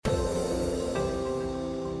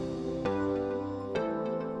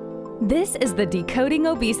This is the Decoding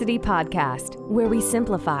Obesity podcast, where we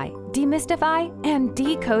simplify, demystify, and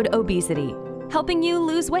decode obesity, helping you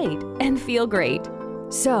lose weight and feel great.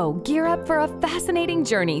 So gear up for a fascinating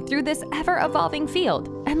journey through this ever-evolving field,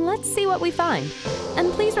 and let's see what we find.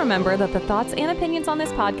 And please remember that the thoughts and opinions on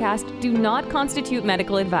this podcast do not constitute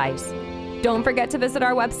medical advice. Don't forget to visit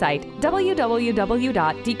our website,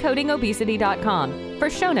 www.decodingobesity.com, for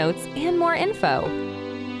show notes and more info.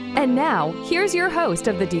 And now, here's your host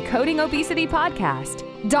of the Decoding Obesity podcast,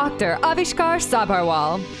 Dr. Avishkar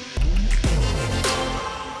Sabharwal.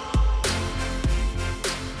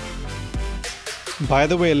 By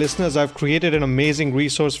the way, listeners, I've created an amazing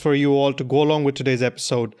resource for you all to go along with today's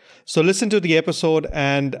episode. So listen to the episode,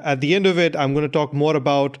 and at the end of it, I'm going to talk more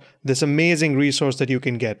about this amazing resource that you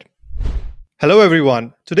can get. Hello,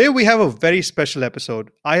 everyone. Today, we have a very special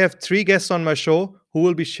episode. I have 3 guests on my show who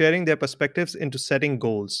will be sharing their perspectives into setting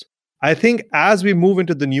goals. I think as we move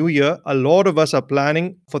into the new year, a lot of us are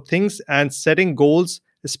planning for things and setting goals,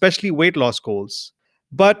 especially weight loss goals.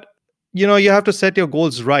 But, you have to set your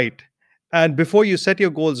goals right. And before you set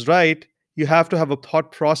your goals right, you have to have a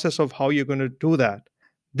thought process of how you're going to do that.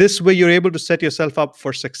 This way, you're able to set yourself up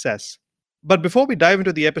for success. But before we dive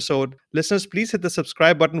into the episode, listeners, please hit the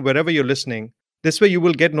subscribe button wherever you're listening. This way, you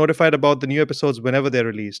will get notified about the new episodes whenever they're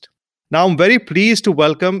released. Now, I'm very pleased to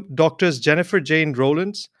welcome Drs. Jennifer Jane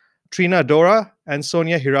Rowlands, Trina Adora, and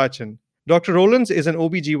Sonia Hirachan. Dr. Rowlands is an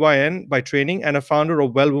OBGYN by training and a founder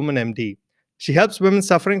of Well Woman MD. She helps women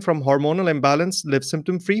suffering from hormonal imbalance live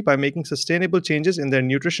symptom-free by making sustainable changes in their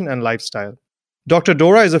nutrition and lifestyle. Dr.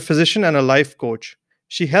 Dora is a physician and a life coach.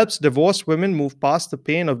 She helps divorced women move past the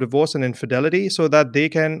pain of divorce and infidelity so that they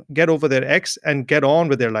can get over their ex and get on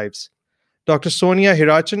with their lives. Dr. Sonia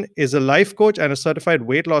Hirachan is a life coach and a certified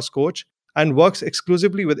weight loss coach and works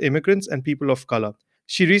exclusively with immigrants and people of color.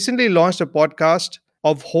 She recently launched a podcast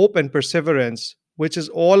of hope and perseverance, which is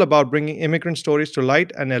all about bringing immigrant stories to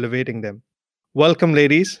light and elevating them. Welcome,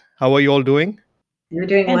 ladies. How are you all doing? You're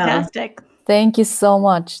doing fantastic. Well. Thank you so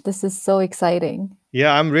much. This is so exciting.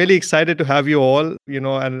 Yeah, I'm really excited to have you all,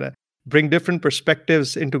 and bring different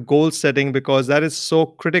perspectives into goal setting, because that is so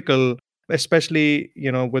critical, especially,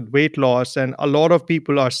 with weight loss. And a lot of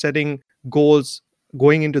people are setting goals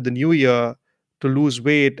going into the new year to lose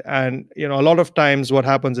weight. And, a lot of times what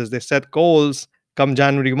happens is they set goals, come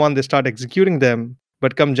January 1, they start executing them.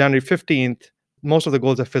 But come January 15th, most of the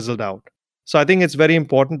goals are fizzled out. So I think it's very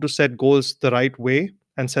important to set goals the right way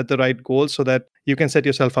and set the right goals so that you can set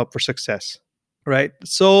yourself up for success, right?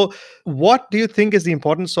 So what do you think is the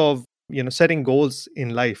importance of, setting goals in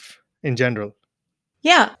life in general?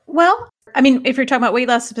 Yeah, well, if you're talking about weight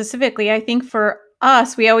loss specifically, I think for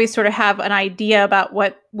us, we always sort of have an idea about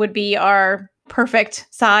what would be our perfect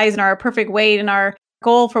size and our perfect weight and our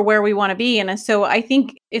goal for where we want to be. And so I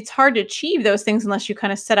think it's hard to achieve those things unless you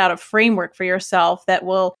kind of set out a framework for yourself that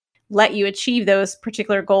will let you achieve those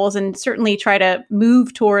particular goals and certainly try to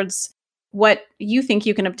move towards what you think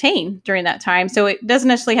you can obtain during that time. So it doesn't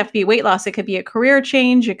necessarily have to be weight loss. It could be a career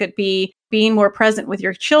change. It could be being more present with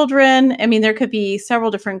your children. There could be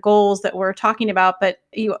several different goals that we're talking about, but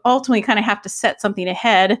you ultimately kind of have to set something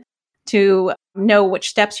ahead to know which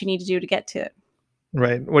steps you need to do to get to it.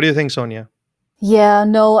 Right. What do you think, Sonia? Yeah,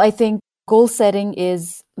 no, I think goal setting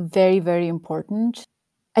is very, very important.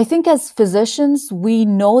 I think as physicians, we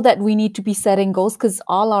know that we need to be setting goals because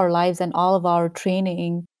all our lives and all of our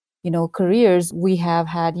training, careers, we have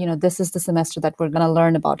had, this is the semester that we're going to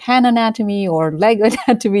learn about hand anatomy or leg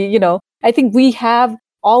anatomy, I think we have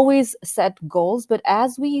always set goals, but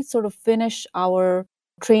as we sort of finish our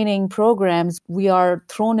training programs, we are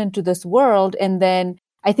thrown into this world. And then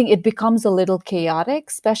I think it becomes a little chaotic,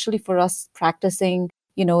 especially for us practicing,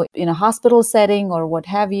 in a hospital setting or what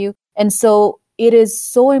have you. And so it is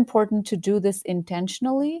so important to do this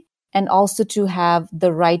intentionally and also to have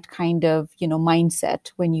the right kind of, mindset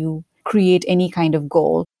when you create any kind of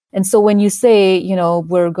goal. And so when you say,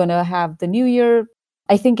 we're going to have the new year,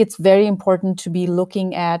 I think it's very important to be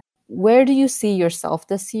looking at where do you see yourself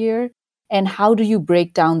this year and how do you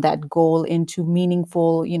break down that goal into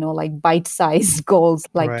meaningful, like bite-sized goals,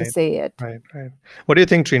 to say it. Right. What do you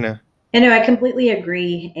think, Trina? I completely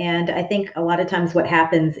agree. And I think a lot of times what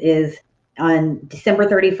happens is on December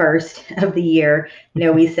 31st of the year,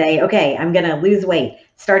 we say, okay, I'm going to lose weight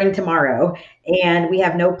starting tomorrow. And we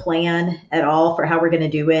have no plan at all for how we're going to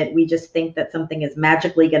do it. We just think that something is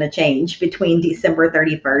magically going to change between December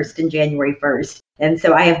 31st and January 1st. And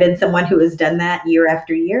so I have been someone who has done that year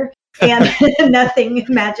after year. And nothing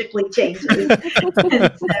magically changes.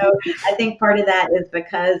 And so I think part of that is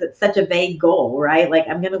because it's such a vague goal, right? Like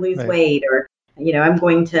I'm going to lose weight, or I'm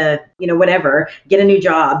going to, whatever, get a new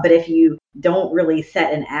job. But if you don't really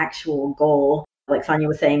set an actual goal, like Sonia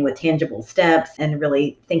was saying, with tangible steps and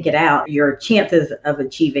really think it out, your chances of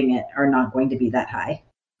achieving it are not going to be that high.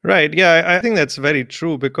 Right. Yeah, I think that's very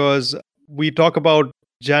true because we talk about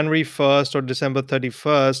January 1st or December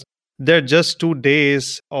 31st. They're just 2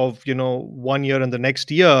 days of, 1 year and the next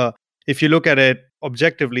year, if you look at it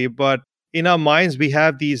objectively. But in our minds, we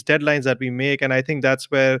have these deadlines that we make. And I think that's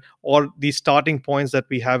where all these starting points that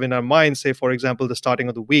we have in our minds, say, for example, the starting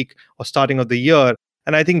of the week or starting of the year.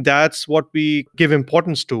 And I think that's what we give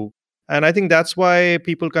importance to. And I think that's why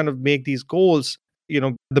people kind of make these goals,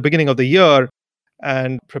 the beginning of the year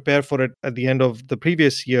and prepare for it at the end of the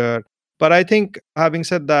previous year. But I think, having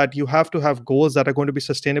said that, you have to have goals that are going to be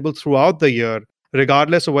sustainable throughout the year,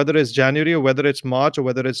 regardless of whether it's January or whether it's March or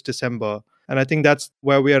whether it's December. And I think that's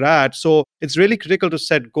where we are at. So it's really critical to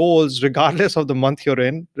set goals regardless of the month you're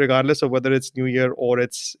in, regardless of whether it's New Year or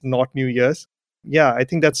it's not New Year's. Yeah, I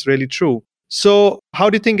think that's really true. So how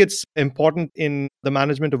do you think it's important in the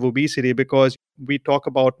management of obesity? Because we talk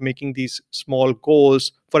about making these small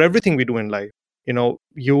goals for everything we do in life.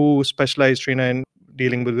 You specialize, Trina, in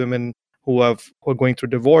dealing with women who are going through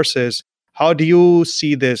divorces. How do you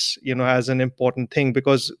see this, as an important thing?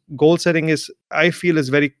 Because goal setting I feel is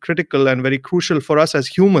very critical and very crucial for us as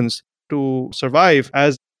humans to survive.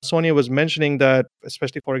 As Sonia was mentioning that,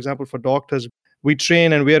 especially, for example, for doctors, we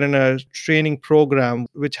train and we are in a training program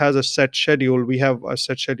which has a set schedule. We have a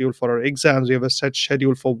set schedule for our exams. We have a set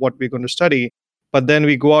schedule for what we're going to study. But then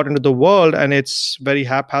we go out into the world and it's very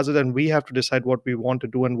haphazard and we have to decide what we want to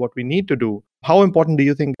do and what we need to do. How important do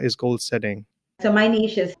you think is goal setting? So my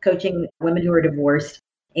niche is coaching women who are divorced.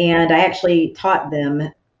 And I actually taught them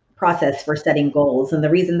process for setting goals. And the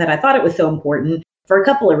reason that I thought it was so important, for a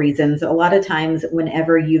couple of reasons. A lot of times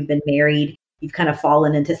whenever you've been married, you've kind of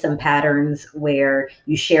fallen into some patterns where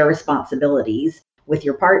you share responsibilities with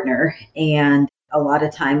your partner. And a lot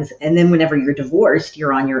of times, and then whenever you're divorced,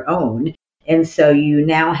 you're on your own. And so you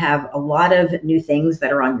now have a lot of new things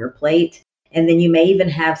that are on your plate. And then you may even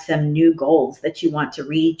have some new goals that you want to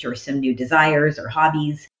reach or some new desires or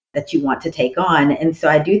hobbies that you want to take on. And so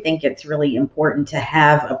I do think it's really important to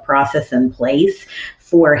have a process in place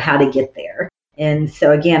for how to get there. And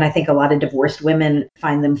so again, I think a lot of divorced women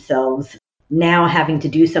find themselves now having to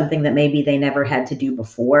do something that maybe they never had to do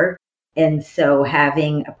before. And so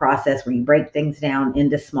having a process where you break things down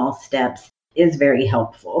into small steps is very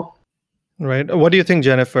helpful. Right. What do you think,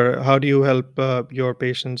 Jennifer? How do you help your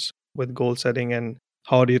patients with goal setting, and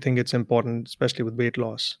how do you think it's important, especially with weight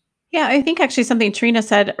loss? Yeah, I think actually something Trina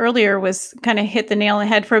said earlier was kind of hit the nail on the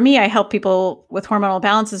head. For me, I help people with hormonal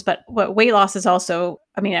balances, but what weight loss is also,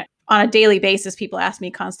 on a daily basis, people ask me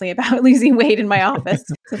constantly about losing weight in my office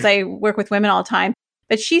since I work with women all the time.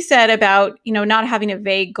 But she said about, not having a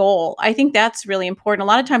vague goal. I think that's really important. A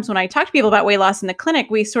lot of times when I talk to people about weight loss in the clinic,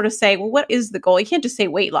 we sort of say, well, what is the goal? You can't just say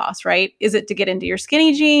weight loss, right? Is it to get into your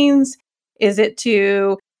skinny jeans? Is it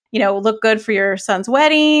to, look good for your son's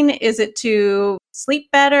wedding? Is it to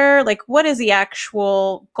sleep better? Like, what is the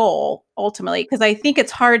actual goal ultimately? Because I think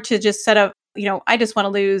it's hard to just set up, I just want to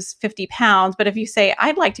lose 50 pounds. But if you say,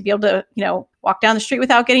 I'd like to be able to, walk down the street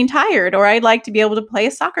without getting tired, or I'd like to be able to play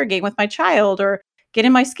a soccer game with my child, or get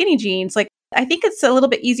in my skinny jeans. Like, I think it's a little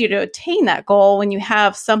bit easier to attain that goal when you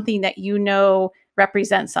have something that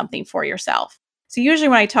represents something for yourself. So usually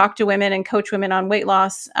when I talk to women and coach women on weight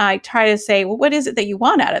loss, I try to say, well, what is it that you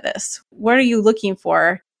want out of this? What are you looking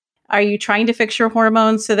for? Are you trying to fix your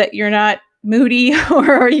hormones so that you're not moody,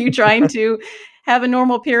 or are you trying to have a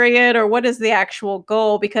normal period, or what is the actual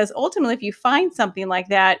goal? Because ultimately, if you find something like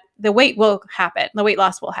that, the weight will happen. The weight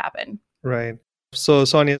loss will happen. Right. So,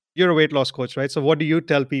 Sonia, you're a weight loss coach, right? So what do you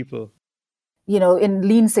tell people? In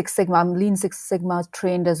Lean Six Sigma, I'm Lean Six Sigma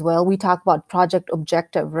trained as well. We talk about project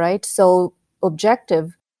objective, right? So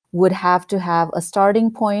objective would have to have a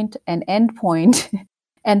starting point, an end point,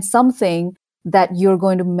 and something that you're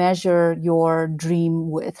going to measure your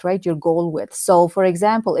dream with, right? Your goal with. So for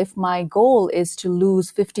example, if my goal is to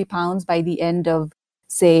lose 50 pounds by the end of,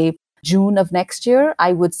 say, June of next year,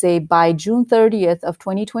 I would say by June 30th of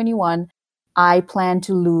 2021, I plan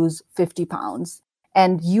to lose 50 pounds.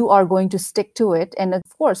 And you are going to stick to it. And of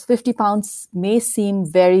course, 50 pounds may seem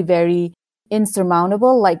very, very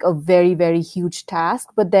insurmountable, like a very, very huge task.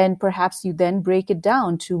 But then perhaps you then break it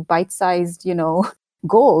down to bite-sized,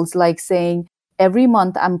 goals, like saying, every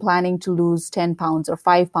month I'm planning to lose 10 pounds or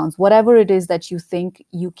 5 pounds, whatever it is that you think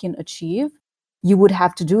you can achieve, you would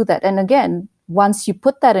have to do that. And again, once you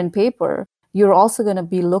put that in paper, you're also going to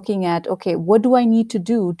be looking at, okay, what do I need to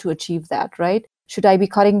do to achieve that, right? Should I be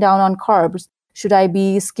cutting down on carbs? Should I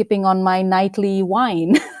be skipping on my nightly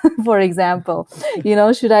wine, for example?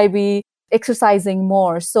 Should I be exercising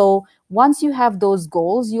more? So once you have those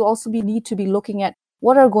goals, you also need to be looking at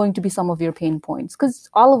what are going to be some of your pain points, because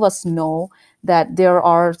all of us know that there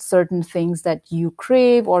are certain things that you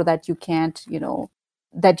crave or that you can't,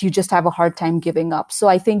 that you just have a hard time giving up. So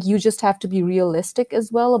I think you just have to be realistic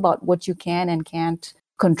as well about what you can and can't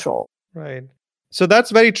control. Right. So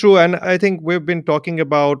that's very true. And I think we've been talking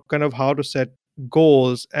about kind of how to set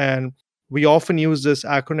goals. And we often use this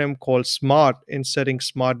acronym called SMART in setting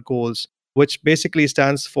SMART goals, which basically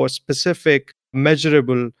stands for specific,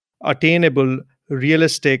 measurable, attainable,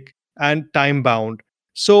 realistic, and time bound.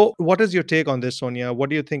 So what is your take on this, Sonia? What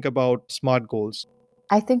do you think about SMART goals?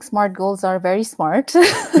 I think SMART goals are very smart.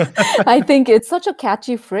 I think it's such a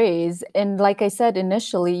catchy phrase. And like I said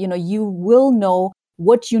initially, you will know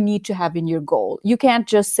what you need to have in your goal. You can't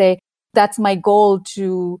just say, that's my goal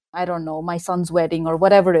to, I don't know, my son's wedding or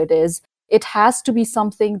whatever it is. It has to be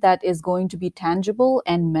something that is going to be tangible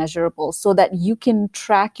and measurable so that you can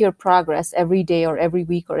track your progress every day or every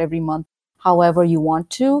week or every month, however you want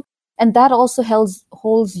to. And that also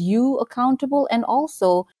holds you accountable. And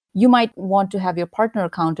also you might want to have your partner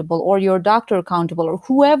accountable or your doctor accountable or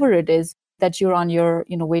whoever it is that you're on your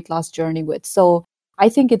weight loss journey with. So I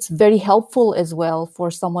think it's very helpful as well for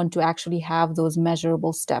someone to actually have those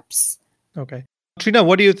measurable steps. Okay. Trina,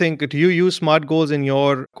 what do you think? Do you use SMART goals in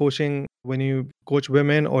your coaching when you coach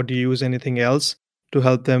women, or do you use anything else to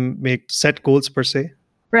help them set goals per se?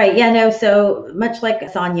 Right. Yeah, no. So much like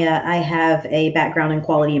Sonia, I have a background in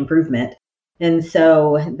quality improvement. And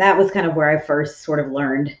so that was kind of where I first sort of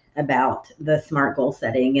learned about the SMART goal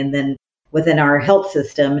setting. And then within our health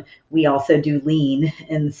system, we also do lean.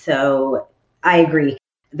 And so I agree.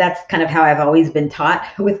 That's kind of how I've always been taught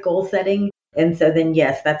with goal setting. And so then,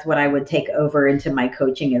 yes, that's what I would take over into my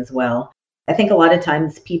coaching as well. I think a lot of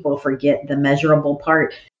times people forget the measurable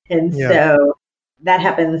part. And so that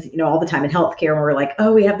happens, all the time in healthcare, when we're like,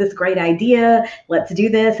 oh, we have this great idea, let's do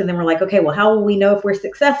this. And then we're like, okay, well, how will we know if we're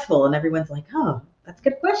successful? And everyone's like, oh, that's a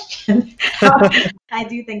good question. I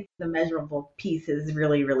do think the measurable piece is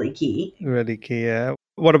really, really key. Really key, yeah.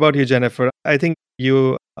 What about you, Jennifer? I think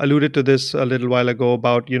you alluded to this a little while ago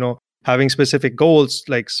about, having specific goals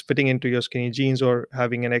like fitting into your skinny jeans or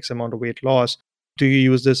having an X amount of weight loss. Do you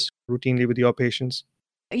use this routinely with your patients?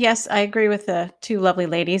 Yes, I agree with the two lovely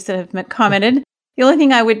ladies that have commented. The only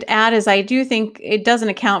thing I would add is I do think it doesn't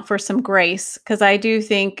account for some grace, because I do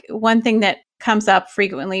think one thing that comes up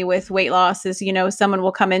frequently with weight loss is, someone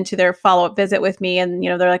will come into their follow-up visit with me and,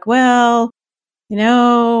 they're like, well,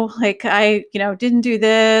 I, didn't do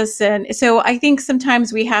this. And so I think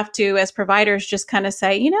sometimes we have to, as providers, just kind of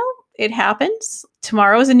say, it happens.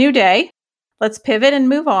 Tomorrow is a new day. Let's pivot and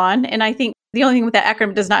move on. And I think the only thing with that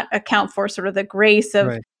acronym does not account for sort of the grace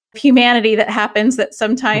of humanity that happens, that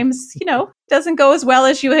sometimes, doesn't go as well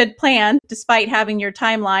as you had planned, despite having your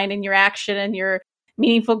timeline and your action and your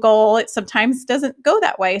meaningful goal. It sometimes doesn't go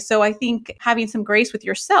that way. So I think having some grace with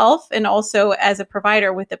yourself and also as a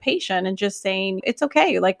provider with the patient and just saying, it's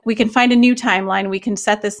okay. Like, we can find a new timeline. We can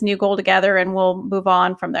set this new goal together and we'll move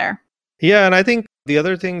on from there. Yeah. And I think the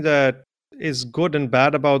other thing that is good and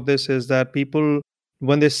bad about this is that people,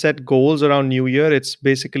 when they set goals around New Year, it's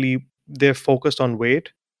basically they're focused on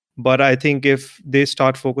weight. But I think if they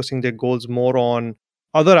start focusing their goals more on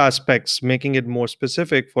other aspects, making it more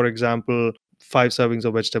specific, for example, 5 servings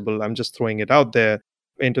of vegetable, I'm just throwing it out there,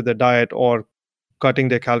 into their diet, or cutting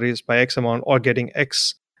their calories by X amount, or getting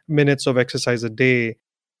X minutes of exercise a day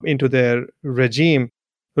into their regime,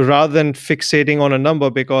 rather than fixating on a number,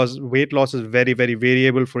 because weight loss is very, very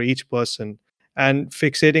variable for each person. And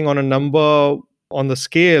fixating on a number on the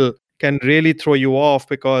scale can really throw you off,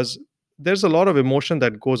 because there's a lot of emotion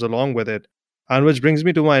that goes along with it. And which brings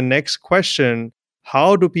me to my next question.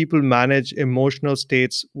 How do people manage emotional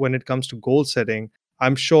states when it comes to goal setting?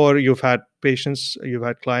 I'm sure you've had patients, you've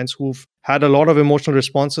had clients who've had a lot of emotional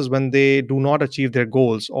responses when they do not achieve their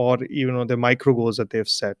goals, or even their micro goals that they've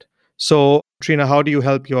set. So, Trina, how do you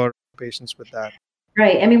help your patients with that?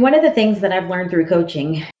 Right. I mean, one of the things that I've learned through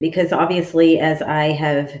coaching, because obviously as I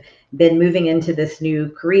have been moving into this new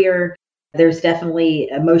career, there's definitely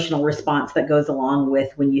emotional response that goes along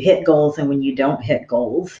with when you hit goals and when you don't hit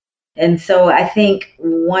goals. And so I think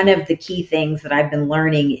one of the key things that I've been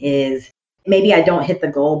learning is maybe I don't hit the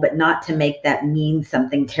goal, but not to make that mean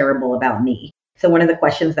something terrible about me. So one of the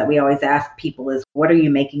questions that we always ask people is, what are you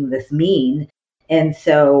making this mean? And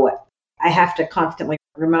so I have to constantly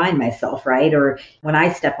remind myself, right? Or when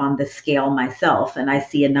I step on the scale myself and I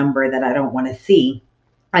see a number that I don't want to see,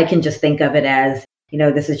 I can just think of it as,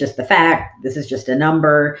 this is just the fact. This is just a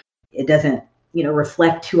number. It doesn't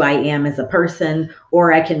reflect who I am as a person,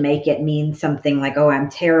 or I can make it mean something like, oh, I'm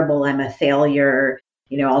terrible, I'm a failure,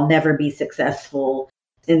 I'll never be successful.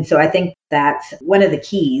 And so I think that's one of the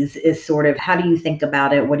keys is sort of how do you think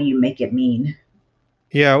about it? What do you make it mean?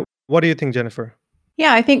 Yeah. What do you think, Jennifer?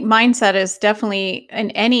 Yeah, I think mindset is definitely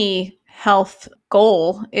in any health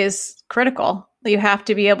goal is critical. You have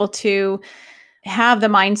to be able to have the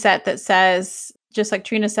mindset that says, just like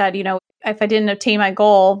Trina said, if I didn't obtain my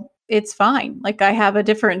goal, it's fine. Like I have a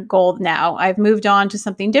different goal now. I've moved on to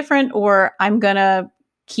something different, or I'm going to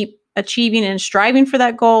keep achieving and striving for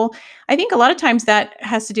that goal. I think a lot of times that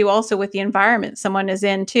has to do also with the environment someone is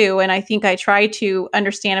in too. And I think I try to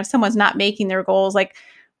understand if someone's not making their goals, like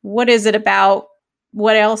what is it about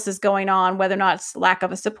what else is going on, whether or not it's lack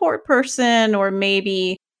of a support person or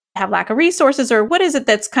maybe have lack of resources, or what is it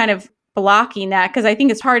that's kind of blocking that? Because I think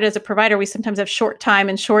it's hard as a provider. We sometimes have short time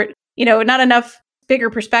and short, not enough bigger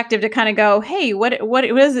perspective to kind of go, hey, what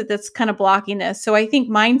is it that's kind of blocking this? So I think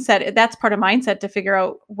mindset, that's part of mindset to figure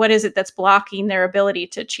out what is it that's blocking their ability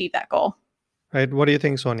to achieve that goal. Right. What do you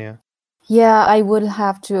think, Sonia? Yeah, I would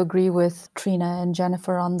have to agree with Trina and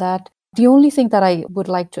Jennifer on that. The only thing that I would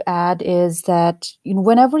like to add is that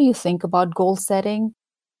whenever you think about goal setting,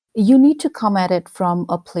 you need to come at it from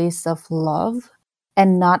a place of love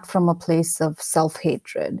and not from a place of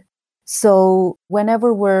self-hatred. So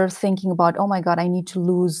whenever we're thinking about, oh my God, I need to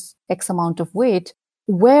lose X amount of weight,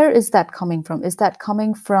 where is that coming from? Is that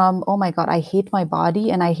coming from, oh my God, I hate my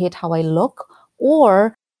body and I hate how I look?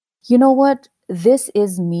 Or, you know what? This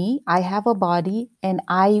is me. I have a body and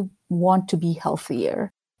I want to be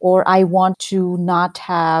healthier, or I want to not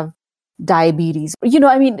have diabetes.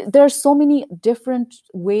 There are so many different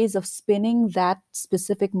ways of spinning that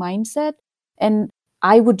specific mindset. And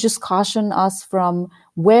I would just caution us from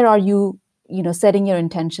where are you, setting your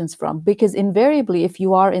intentions from? Because invariably, if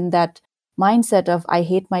you are in that mindset of I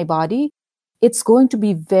hate my body, it's going to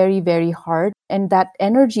be very, very hard. And that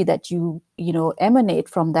energy that you emanate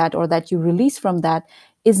from that or that you release from that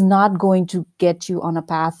is not going to get you on a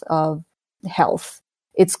path of health.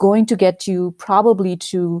 It's going to get you probably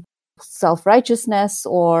to self-righteousness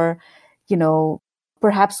or,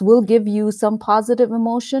 perhaps will give you some positive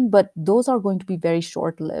emotion, but those are going to be very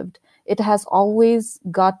short-lived. It has always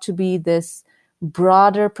got to be this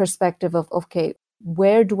broader perspective of, okay,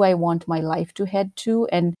 where do I want my life to head to?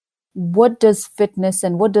 And what does fitness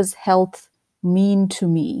and what does health mean to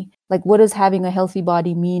me? Like, what does having a healthy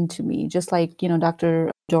body mean to me? Just like, Dr.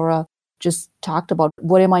 Dora just talked about,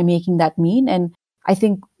 what am I making that mean? And I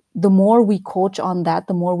think the more we coach on that,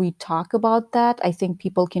 the more we talk about that, I think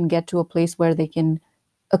people can get to a place where they can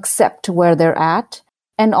accept where they're at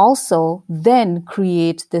and also then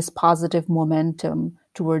create this positive momentum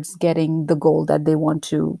towards getting the goal that they want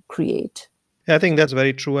to create. Yeah, I think that's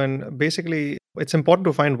very true. And basically, it's important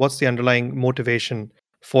to find what's the underlying motivation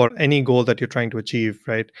for any goal that you're trying to achieve,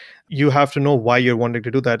 right? You have to know why you're wanting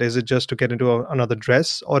to do that. Is it just to get into another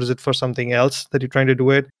dress, or is it for something else that you're trying to do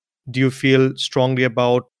it? Do you feel strongly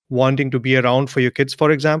about wanting to be around for your kids,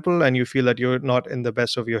 for example, and you feel that you're not in the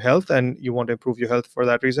best of your health and you want to improve your health for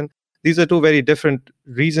that reason? These are two very different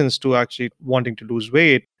reasons to actually wanting to lose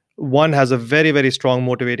weight. One has a very, very strong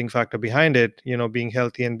motivating factor behind it, being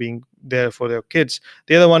healthy and being there for their kids.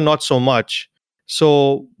 The other one, not so much.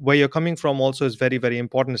 So where you're coming from also is very, very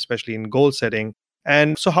important, especially in goal setting.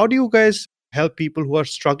 And so how do you guys help people who are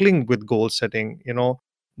struggling with goal setting?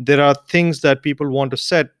 There are things that people want to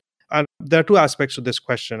set. And there are two aspects to this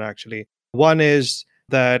question, actually. One is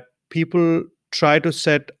that people try to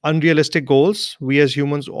set unrealistic goals. We as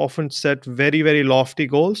humans often set very, very lofty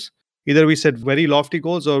goals. Either we set very lofty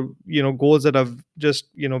goals or, goals that are just,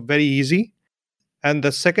 very easy. And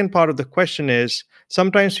the second part of the question is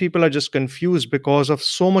sometimes people are just confused because of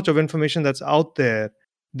so much of information that's out there.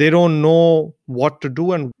 They don't know what to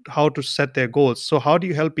do and how to set their goals. So how do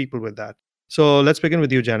you help people with that? So let's begin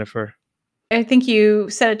with you, Jennifer. I think you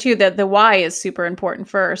said it too, that the why is super important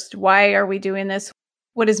first. Why are we doing this?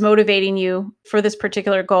 What is motivating you for this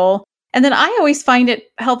particular goal? And then I always find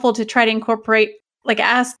it helpful to try to incorporate, like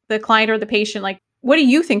ask the client or the patient, like, what do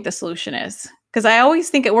you think the solution is? Because I always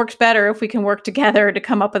think it works better if we can work together to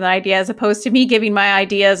come up with an idea as opposed to me giving my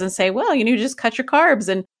ideas and say, well, just cut your carbs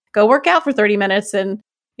and go work out for 30 minutes and,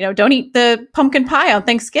 don't eat the pumpkin pie on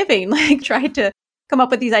Thanksgiving. Like try to come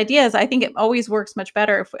up with these ideas. I think it always works much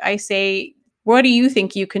better if I say, what do you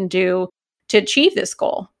think you can do to achieve this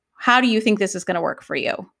goal? How do you think this is going to work for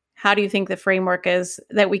you? How do you think the framework is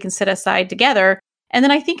that we can set aside together? And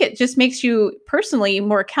then I think it just makes you personally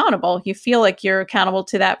more accountable. You feel like you're accountable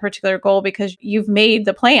to that particular goal because you've made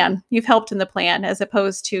the plan. You've helped in the plan as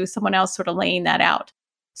opposed to someone else sort of laying that out.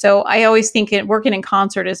 So I always think working in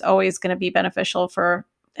concert is always going to be beneficial for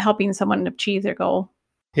helping someone achieve their goal.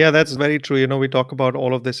 Yeah, that's very true. We talk about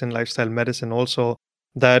all of this in lifestyle medicine also,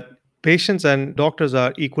 that patients and doctors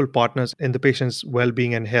are equal partners in the patient's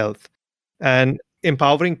well-being and health. And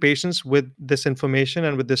empowering patients with this information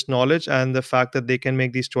and with this knowledge and the fact that they can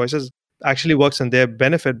make these choices actually works in their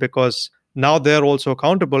benefit, because now they're also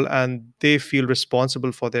accountable and they feel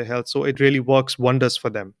responsible for their health. So it really works wonders for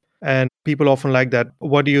them. And people often like that.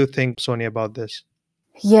 What do you think, Sonia, about this?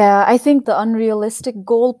 Yeah, I think the unrealistic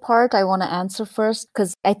goal part I want to answer first,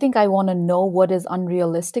 because I think I want to know what is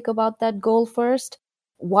unrealistic about that goal first.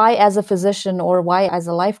 Why, as a physician or why, as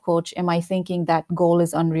a life coach, am I thinking that goal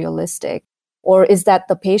is unrealistic? Or is that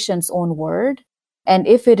the patient's own word? And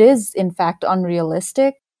if it is, in fact,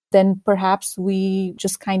 unrealistic, then perhaps we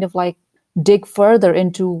just kind of like dig further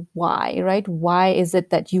into why, right? Why is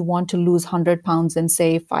it that you want to lose 100 pounds in,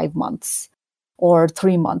 say, 5 months or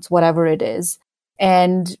 3 months, whatever it is?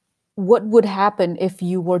 And what would happen if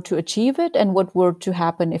you were to achieve it, and what were to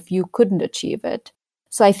happen if you couldn't achieve it?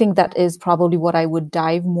 So I think that is probably what I would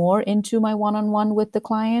dive more into my one-on-one with the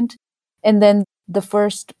client. And then the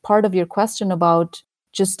first part of your question about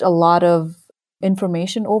just a lot of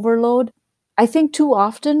information overload, I think too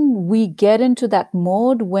often we get into that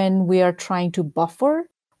mode when we are trying to buffer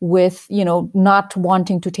with, not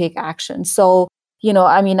wanting to take action. So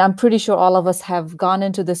I'm pretty sure all of us have gone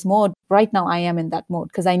into this mode. Right now, I am in that mode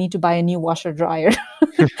because I need to buy a new washer dryer.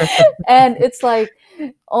 And it's like,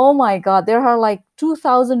 oh my God, there are like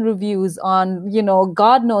 2,000 reviews on,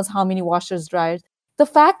 God knows how many washers, dryers. The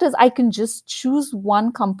fact is, I can just choose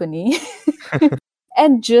one company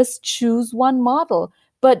and just choose one model.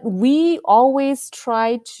 But we always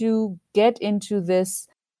try to get into this,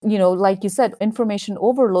 like you said, information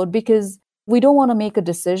overload, because we don't want to make a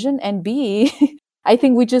decision. And B, I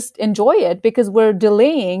think we just enjoy it because we're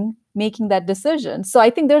delaying making that decision. So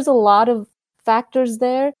I think there's a lot of factors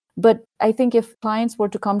there. But I think if clients were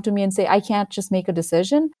to come to me and say, I can't just make a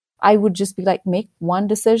decision, I would just be like, make one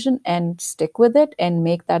decision and stick with it and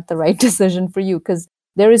make that the right decision for you, because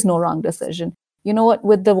there is no wrong decision. You know what?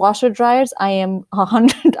 With the washer dryers, I am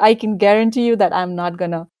 100. I can guarantee you that I'm not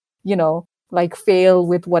going to, like fail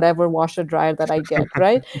with whatever washer dryer that I get,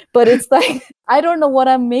 right? But it's like, I don't know what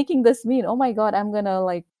I'm making this mean. Oh my God, I'm going to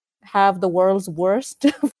like have the world's worst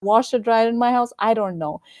washer dryer in my house. I don't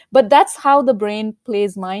know. But that's how the brain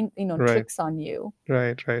plays mind, Right. tricks on you.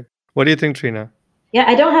 Right. What do you think, Trina? Yeah,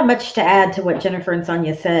 I don't have much to add to what Jennifer and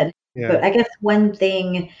Sonia said. Yeah. But I guess one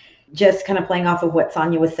thing, just kind of playing off of what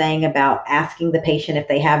Sonia was saying about asking the patient if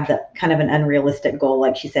they have the kind of an unrealistic goal,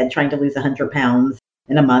 like she said, trying to lose 100 pounds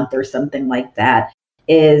in a month or something like that,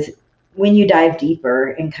 is when you dive deeper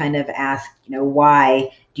and kind of ask, why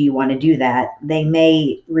do you want to do that? They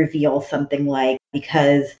may reveal something like,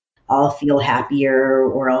 because I'll feel happier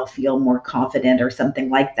or I'll feel more confident or something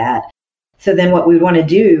like that. So then what we want to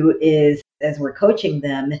do is, as we're coaching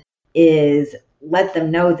them, is let them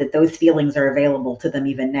know that those feelings are available to them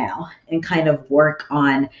even now, and kind of work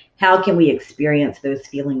on how can we experience those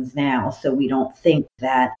feelings now so we don't think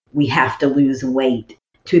that we have to lose weight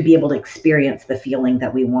to be able to experience the feeling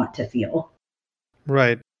that we want to feel.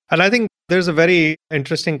 Right. And I think there's a very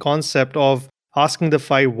interesting concept of asking the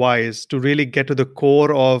 5 whys to really get to the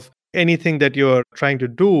core of anything that you're trying to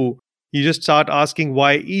do. You just start asking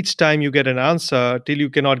why each time you get an answer till you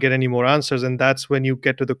cannot get any more answers. And that's when you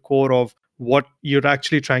get to the core of what you're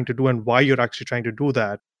actually trying to do and why you're actually trying to do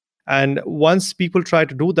that. And once people try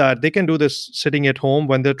to do that, they can do this sitting at home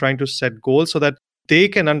when they're trying to set goals so that they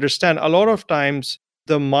can understand. A lot of times,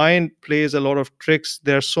 the mind plays a lot of tricks.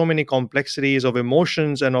 There are so many complexities of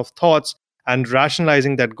emotions and of thoughts and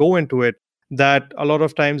rationalizing that go into it that a lot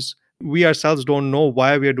of times we ourselves don't know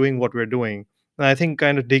why we are doing what we're doing. And I think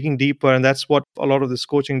kind of digging deeper, and that's what a lot of this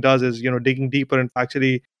coaching does, is, digging deeper and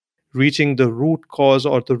actually reaching the root cause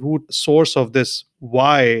or the root source of this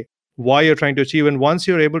why you're trying to achieve. And once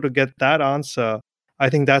you're able to get that answer, I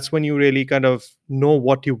think that's when you really kind of know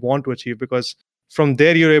what you want to achieve, because from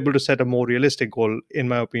there, you're able to set a more realistic goal, in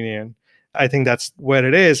my opinion. I think that's where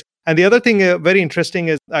it is. And the other thing very interesting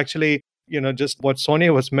is actually, just what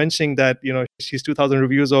Sonia was mentioning, that, she's 2,000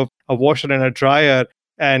 reviews of a washer and a dryer.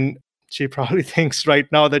 And she probably thinks right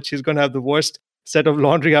now that she's going to have the worst set of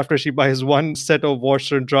laundry after she buys one set of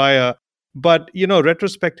washer and dryer. But,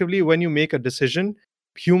 retrospectively, when you make a decision,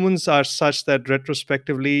 humans are such that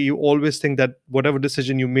retrospectively, you always think that whatever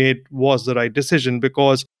decision you made was the right decision,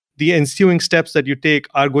 because the ensuing steps that you take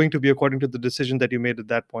are going to be according to the decision that you made at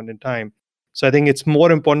that point in time. So I think it's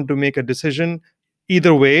more important to make a decision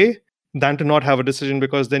either way than to not have a decision,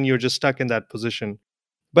 because then you're just stuck in that position.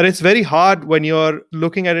 But it's very hard when you're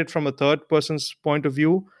looking at it from a third person's point of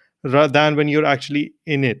view rather than when you're actually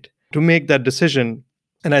in it to make that decision.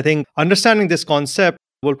 And I think understanding this concept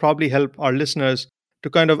will probably help our listeners to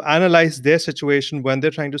kind of analyze their situation when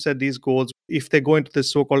they're trying to set these goals, if they go into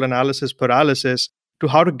this so-called analysis paralysis, to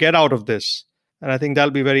how to get out of this. And I think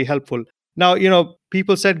that'll be very helpful. Now,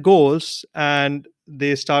 people set goals and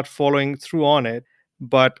they start following through on it,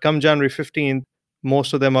 but come January 15th,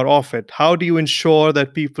 most of them are off it. How do you ensure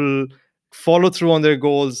that people follow through on their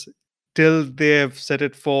goals till they've set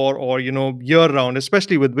it for, or, year round,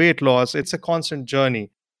 especially with weight loss? It's a constant journey.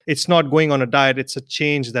 It's not going on a diet. It's a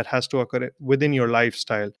change that has to occur within your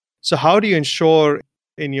lifestyle. So how do you ensure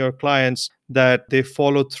in your clients that they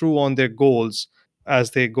follow through on their goals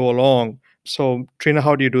as they go along? So Trina,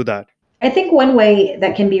 how do you do that? I think one way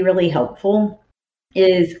that can be really helpful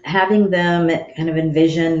is having them kind of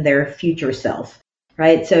envision their future self,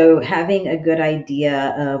 right? So having a good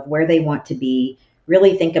idea of where they want to be,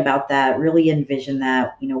 really think about that, really envision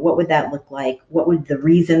that, what would that look like? What would the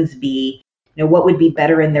reasons be? What would be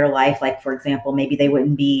better in their life? Like, for example, maybe they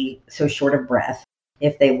wouldn't be so short of breath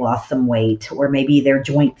if they lost some weight, or maybe their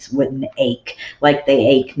joints wouldn't ache like they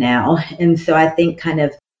ache now. And so I think kind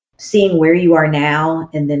of seeing where you are now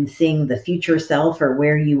and then seeing the future self or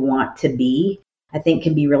where you want to be, I think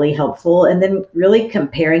can be really helpful. And then really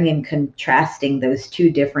comparing and contrasting those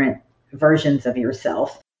two different versions of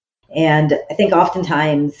yourself. And I think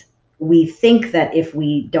oftentimes we think that if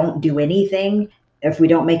we don't do anything, if we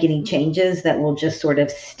don't make any changes, that we'll just sort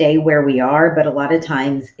of stay where we are. But a lot of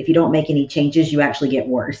times, if you don't make any changes, you actually get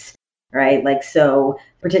worse, right? Like, so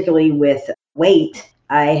particularly with weight,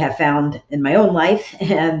 I have found in my own life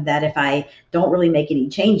and that if I don't really make any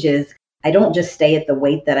changes, I don't just stay at the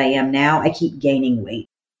weight that I am now, I keep gaining weight.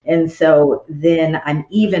 And so then I'm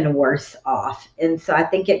even worse off. And so I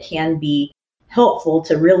think it can be helpful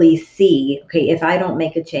to really see, okay, if I don't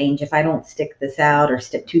make a change, if I don't stick this out or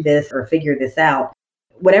stick to this or figure this out,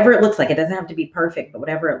 whatever it looks like, it doesn't have to be perfect, but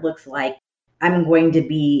whatever it looks like, I'm going to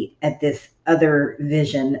be at this other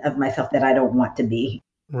vision of myself that I don't want to be.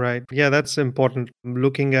 Right. Yeah, that's important.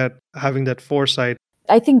 Looking at having that foresight.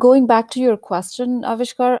 I think going back to your question,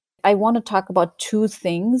 Avishkar, I want to talk about two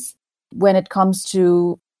things when it comes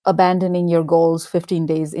to abandoning your goals 15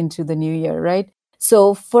 days into the new year, right?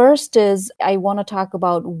 So first is I want to talk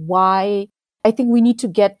about why I think we need to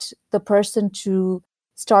get the person to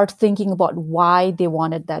start thinking about why they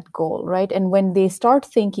wanted that goal, right? And when they start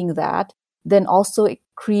thinking that, then also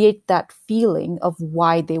create that feeling of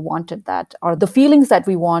why they wanted that. Or the feelings that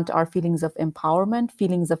we want are feelings of empowerment,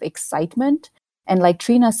 feelings of excitement. And like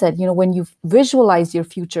Trina said, when you visualize your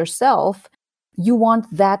future self, you want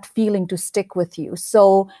that feeling to stick with you.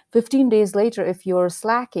 So 15 days later, if you're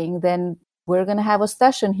slacking, then we're going to have a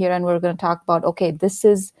session here and we're going to talk about, okay, this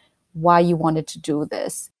is why you wanted to do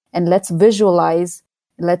this. And let's visualize,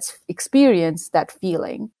 let's experience that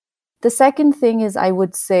feeling. The second thing is, I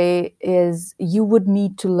would say, is you would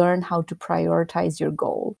need to learn how to prioritize your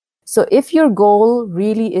goal. So if your goal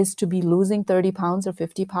really is to be losing 30 pounds or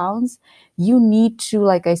 50 pounds, you need to,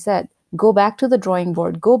 like I said, go back to the drawing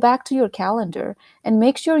board, go back to your calendar and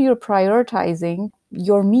make sure you're prioritizing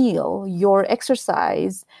your meal, your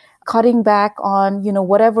exercise, cutting back on,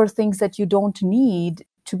 whatever things that you don't need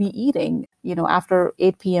to be eating, after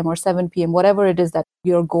 8 p.m. or 7 p.m., whatever it is that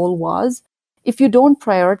your goal was. If you don't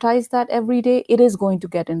prioritize that every day, it is going to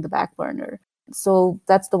get in the back burner. So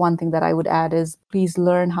that's the one thing that I would add is please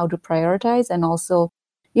learn how to prioritize and also,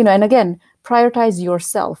 and again, prioritize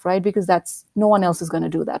yourself, right? Because no one else is going to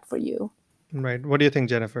do that for you. Right. What do you think,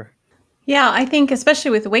 Jennifer? Yeah, I think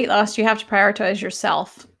especially with weight loss, you have to prioritize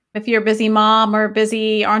yourself. If you're a busy mom or a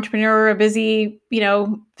busy entrepreneur, a busy,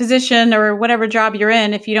 physician or whatever job you're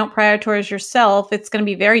in, if you don't prioritize yourself, it's going to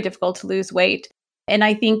be very difficult to lose weight. And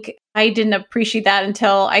I think I didn't appreciate that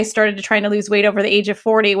until I started trying to lose weight over the age of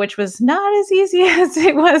 40, which was not as easy as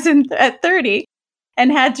it was at 30,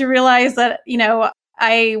 and had to realize that,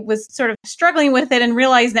 I was sort of struggling with it and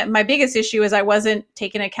realized that my biggest issue is I wasn't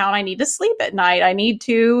taking account. I need to sleep at night. I need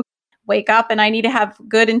to wake up and I need to have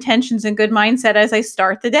good intentions and good mindset as I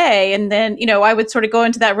start the day. And then, I would sort of go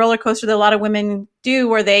into that roller coaster that a lot of women do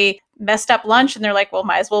where they messed up lunch and they're like, well,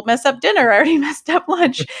 might as well mess up dinner. I already messed up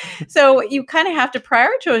lunch. So you kind of have to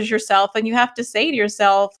prioritize yourself and you have to say to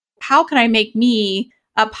yourself, how can I make me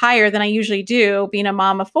up higher than I usually do being a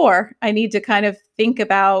mom of 4? I need to kind of think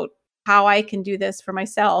about how I can do this for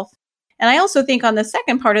myself. And I also think on the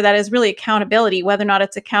second part of that is really accountability, whether or not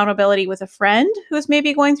it's accountability with a friend who's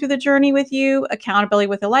maybe going through the journey with you, accountability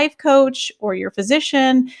with a life coach or your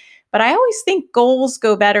physician. But I always think goals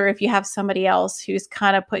go better if you have somebody else who's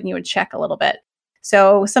kind of putting you in check a little bit.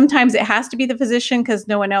 So sometimes it has to be the physician because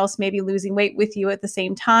no one else may be losing weight with you at the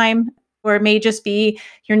same time. Or it may just be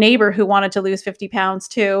your neighbor who wanted to lose 50 pounds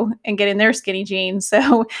too and get in their skinny jeans.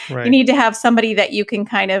 So Right. you need to have somebody that you can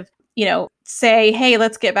kind of, say, hey,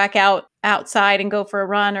 let's get back outside and go for a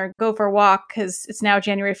run or go for a walk because it's now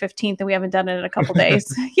January 15th and we haven't done it in a couple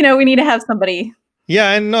days. We need to have somebody.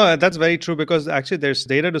 Yeah, and no, that's very true because actually there's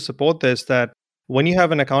data to support this that when you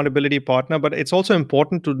have an accountability partner, but it's also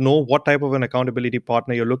important to know what type of an accountability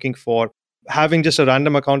partner you're looking for. Having just a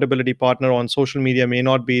random accountability partner on social media may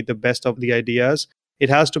not be the best of the ideas. It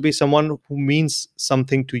has to be someone who means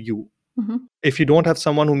something to you. Mm-hmm. If you don't have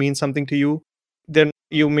someone who means something to you, then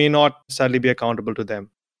you may not sadly be accountable to them.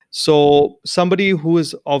 So somebody who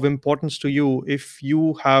is of importance to you, if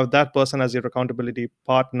you have that person as your accountability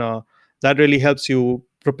partner, that really helps you,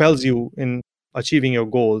 propels you in achieving your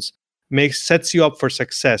goals, sets you up for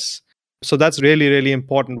success. So that's really, really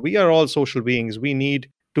important. We are all social beings. We need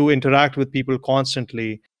to interact with people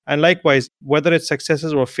constantly. And likewise, whether it's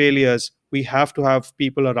successes or failures, we have to have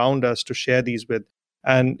people around us to share these with.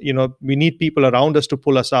 And, we need people around us to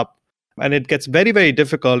pull us up. And it gets very, very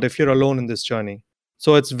difficult if you're alone in this journey.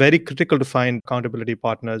 So it's very critical to find accountability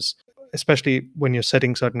partners, especially when you're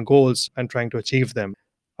setting certain goals and trying to achieve them.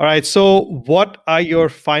 All right. So what are your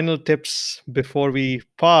final tips before we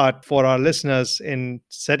part for our listeners in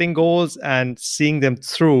setting goals and seeing them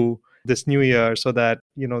through this new year so that,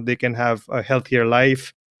 they can have a healthier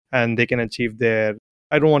life and they can achieve their,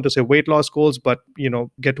 I don't want to say weight loss goals, but,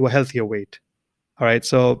 get to a healthier weight. All right.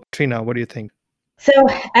 So Trina, what do you think? So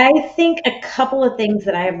I think a couple of things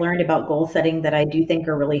that I have learned about goal setting that I do think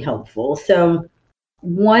are really helpful. So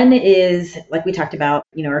one is, like we talked about,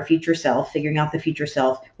 our future self, figuring out the future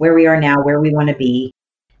self, where we are now, where we want to be.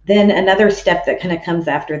 Then another step that kind of comes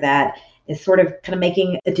after that is sort of kind of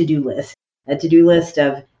making a to-do list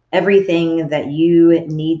of everything that you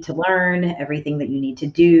need to learn, everything that you need to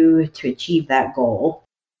do to achieve that goal.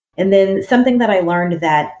 And then something that I learned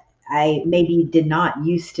that I maybe did not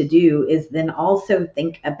used to do is then also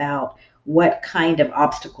think about what kind of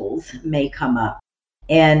obstacles may come up.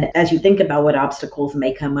 And as you think about what obstacles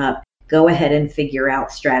may come up, go ahead and figure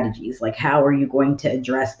out strategies, like how are you going to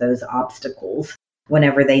address those obstacles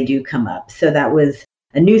whenever they do come up. So that was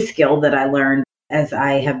a new skill that I learned as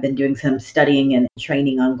I have been doing some studying and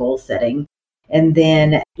training on goal setting. And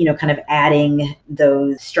then, kind of adding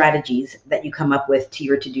those strategies that you come up with to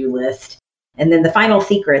your to-do list. And then the final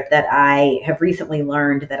secret that I have recently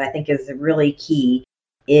learned that I think is really key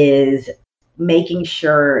is making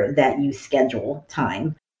sure that you schedule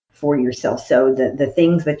time for yourself. So the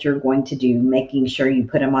things that you're going to do, making sure you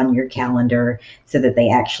put them on your calendar so that they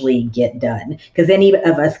actually get done. Because any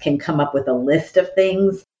of us can come up with a list of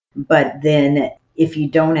things, but then if you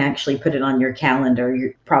don't actually put it on your calendar,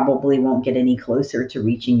 you probably won't get any closer to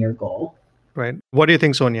reaching your goal. Right. What do you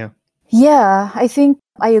think, Sonia? Yeah, I think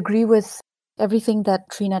I agree with everything that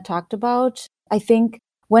Trina talked about. I think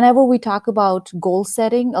whenever we talk about goal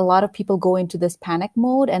setting, a lot of people go into this panic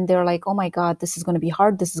mode and they're like, oh my God, this is going to be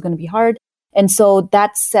hard. This is going to be hard. And so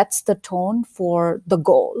that sets the tone for the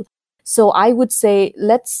goal. So I would say,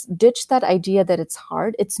 let's ditch that idea that it's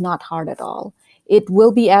hard. It's not hard at all. It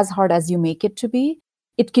will be as hard as you make it to be.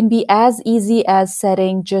 It can be as easy as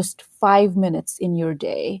setting just 5 minutes in your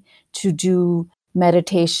day to do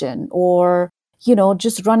meditation or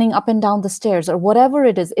just running up and down the stairs or whatever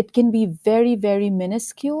it is. It can be very, very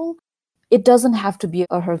minuscule. It doesn't have to be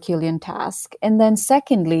a Herculean task. And then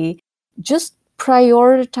secondly, just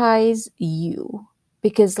prioritize you.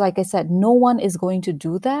 Because like I said, no one is going to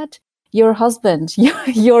do that. Your husband,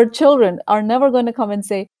 your children are never going to come and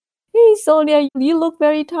say, hey, Sonia, you look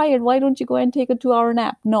very tired. Why don't you go and take a 2-hour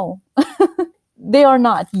nap? No, they are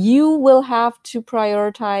not. You will have to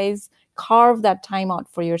prioritize, carve that time out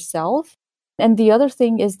for yourself. And the other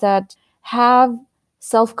thing is that have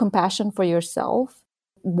self-compassion for yourself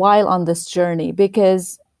while on this journey,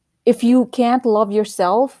 because if you can't love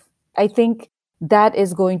yourself, I think that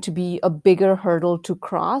is going to be a bigger hurdle to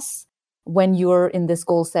cross when you're in this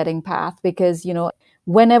goal setting path, because,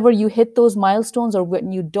 whenever you hit those milestones or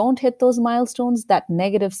when you don't hit those milestones, that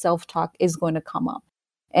negative self-talk is going to come up.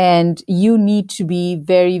 And you need to be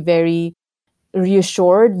very, very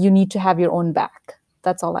reassured. You need to have your own back.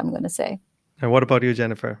 That's all I'm going to say. And what about you,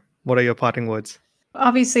 Jennifer? What are your parting words?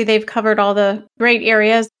 Obviously, they've covered all the great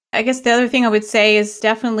areas. I guess the other thing I would say is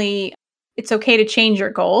definitely it's okay to change your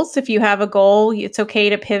goals. If you have a goal, it's okay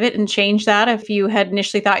to pivot and change that. If you had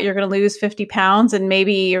initially thought you're going to lose 50 pounds and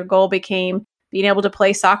maybe your goal became being able to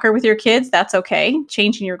play soccer with your kids, that's okay.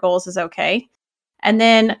 Changing your goals is okay. And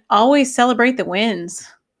then always celebrate the wins.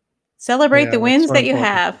 Celebrate the that's wins so that you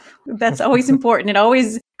important. have. That's always important. It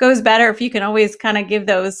always goes better if you can always kind of give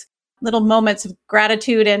those little moments of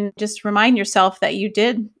gratitude and just remind yourself that you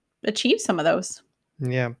did achieve some of those.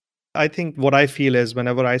 Yeah. I think what I feel is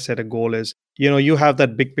whenever I set a goal is, you have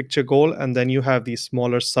that big picture goal and then you have these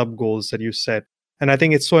smaller sub goals that you set. And I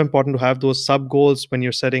think it's so important to have those sub goals when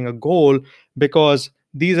you're setting a goal, because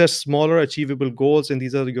these are smaller achievable goals and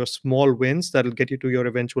these are your small wins that'll get you to your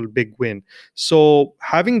eventual big win. So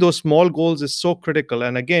having those small goals is so critical.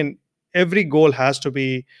 And again, every goal has to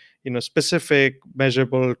be, specific,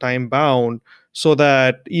 measurable, time bound, so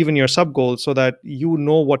that even your sub goals, so that you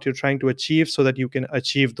know what you're trying to achieve so that you can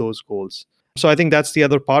achieve those goals. So I think that's the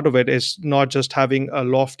other part of it, is not just having a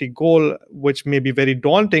lofty goal, which may be very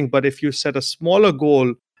daunting, but if you set a smaller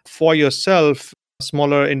goal for yourself,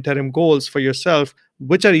 smaller interim goals for yourself,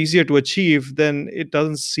 which are easier to achieve, then it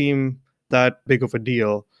doesn't seem that big of a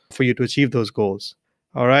deal for you to achieve those goals.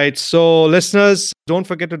 All right. So listeners, don't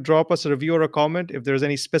forget to drop us a review or a comment. If there's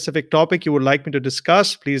any specific topic you would like me to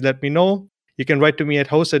discuss, please let me know. You can write to me at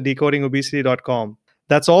host@decodingobesity.com.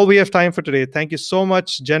 That's all we have time for today. Thank you so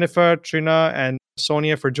much, Jennifer, Trina, and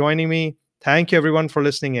Sonia, for joining me. Thank you, everyone, for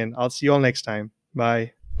listening in. I'll see you all next time.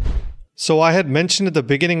 Bye. So I had mentioned at the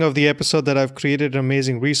beginning of the episode that I've created an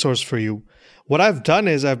amazing resource for you. What I've done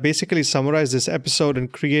is I've basically summarized this episode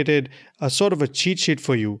and created a sort of a cheat sheet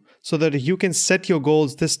for you so that you can set your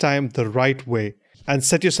goals this time the right way and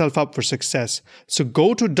set yourself up for success. So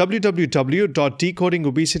go to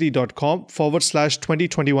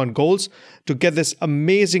www.decodingobesity.com/2021 goals to get this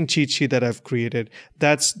amazing cheat sheet that I've created.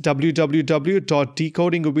 That's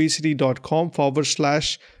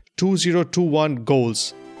www.decodingobesity.com/2021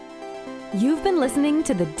 goals. You've been listening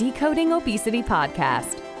to the Decoding Obesity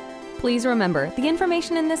podcast. Please remember, the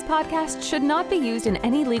information in this podcast should not be used in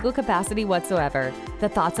any legal capacity whatsoever. The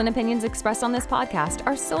thoughts and opinions expressed on this podcast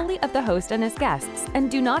are solely of the host and his guests and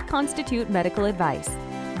do not constitute medical advice.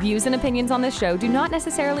 Views and opinions on this show do not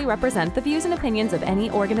necessarily represent the views and opinions of any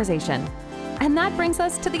organization. And that brings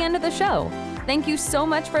us to the end of the show. Thank you so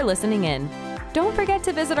much for listening in. Don't forget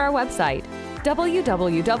to visit our website,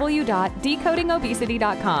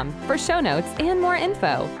 www.decodingobesity.com, for show notes and more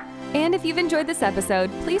info. And if you've enjoyed this episode,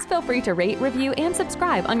 please feel free to rate, review, and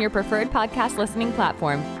subscribe on your preferred podcast listening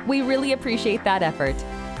platform. We really appreciate that effort.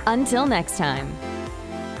 Until next time.